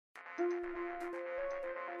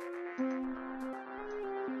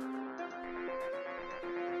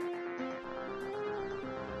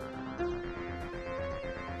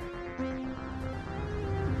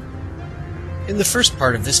In the first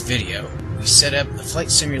part of this video, we set up the flight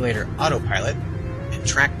simulator autopilot and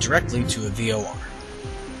track directly to a VOR.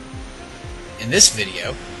 In this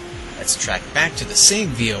video, let's track back to the same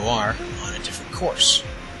VOR on a different course.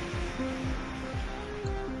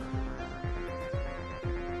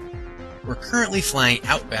 We're currently flying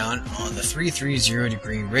outbound on the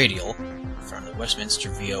 330-degree radial from the Westminster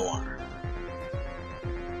VOR.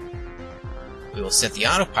 We will set the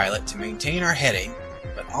autopilot to maintain our heading,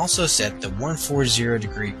 but also set the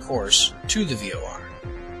 140-degree course to the VOR.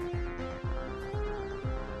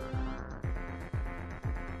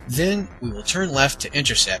 Then we will turn left to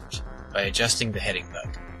intercept by adjusting the heading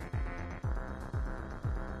bug.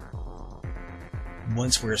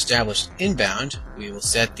 Once we're established inbound, we will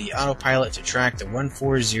set the autopilot to track the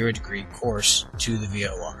 140-degree course to the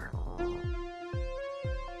VOR.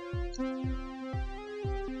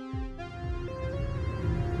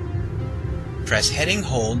 Press heading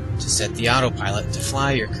hold to set the autopilot to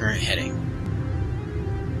fly your current heading.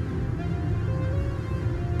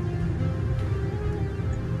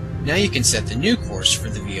 Now you can set the new course for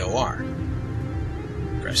the VOR.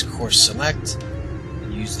 Press Course Select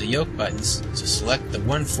and use the yoke buttons to select the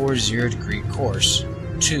 140-degree course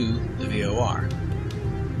to the VOR.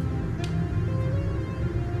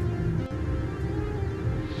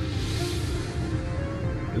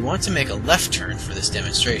 We want to make a left turn for this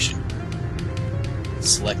demonstration.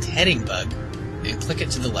 Select Heading Bug and click it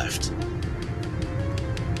to the left.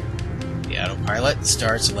 The autopilot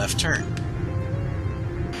starts a left turn.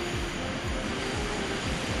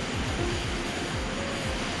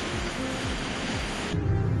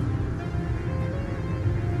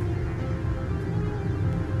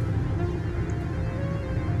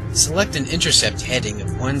 Select an intercept heading of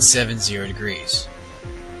 170 degrees.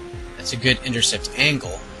 That's a good intercept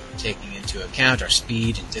angle, taking into account our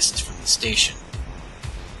speed and distance from the station.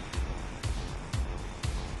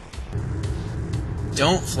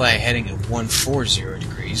 Don't fly a heading of 140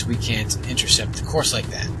 degrees, we can't intercept the course like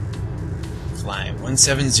that. Fly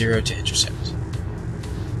 170 to intercept.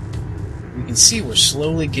 We can see we're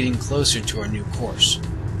slowly getting closer to our new course.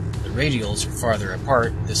 The radials are farther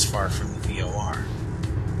apart this far from the VOR.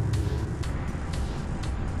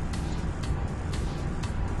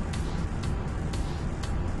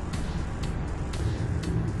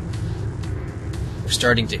 We're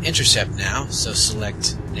starting to intercept now, so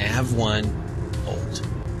select Nav 1, hold.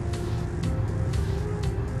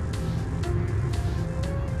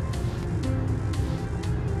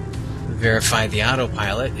 Verify the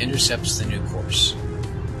autopilot intercepts the new course.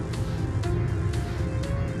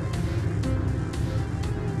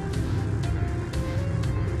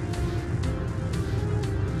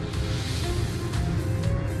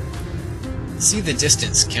 See the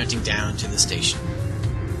distance counting down to the station.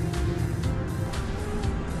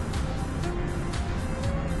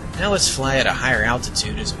 Now let's fly at a higher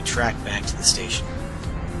altitude as we track back to the station.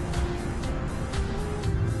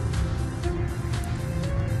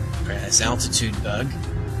 Press altitude bug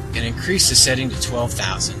and increase the setting to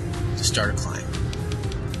 12,000 to start a climb.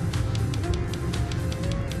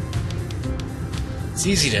 It's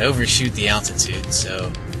easy to overshoot the altitude,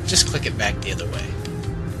 so just click it back the other way.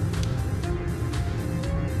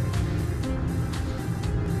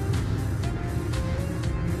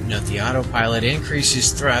 Note the autopilot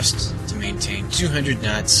increases thrust to maintain 200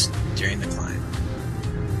 knots during the climb.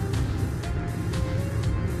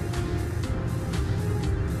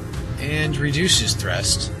 And reduces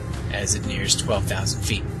thrust as it nears 12,000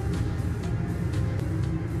 feet.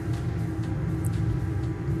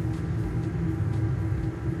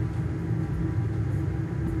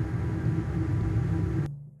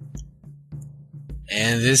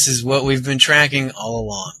 And this is what we've been tracking all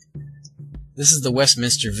along. This is the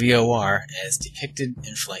Westminster VOR as depicted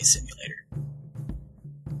in Flight Simulator.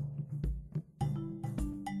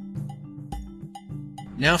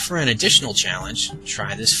 Now for an additional challenge,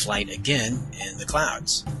 try this flight again in the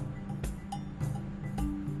clouds.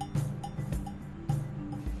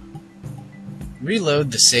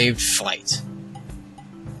 Reload the saved flight.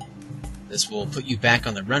 This will put you back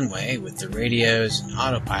on the runway with the radios and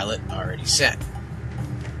autopilot already set.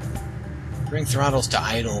 Bring throttles to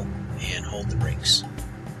idle and hold the brakes.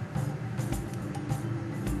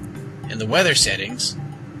 In the weather settings,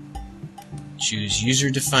 choose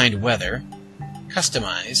User-Defined Weather,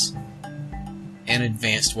 Customize, and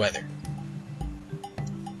Advanced Weather.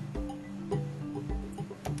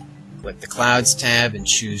 Click the Clouds tab and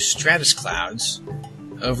choose Stratus Clouds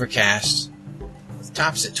overcast, with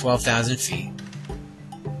tops at 12,000 feet,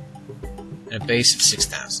 and a base of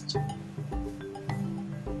 6,000.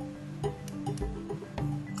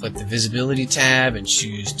 Click the Visibility tab and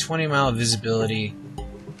choose 20-mile visibility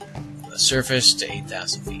from the surface to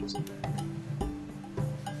 8,000 feet.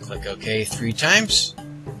 Click OK 3 times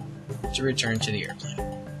to return to the airplane.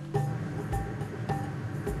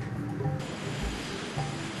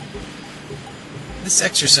 This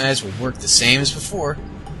exercise will work the same as before,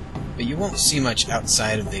 but you won't see much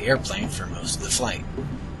outside of the airplane for most of the flight.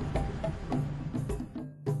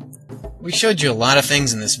 We showed you a lot of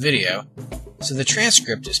things in this video, so the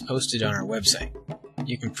transcript is posted on our website.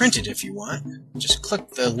 You can print it if you want. Just click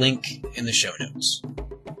the link in the show notes.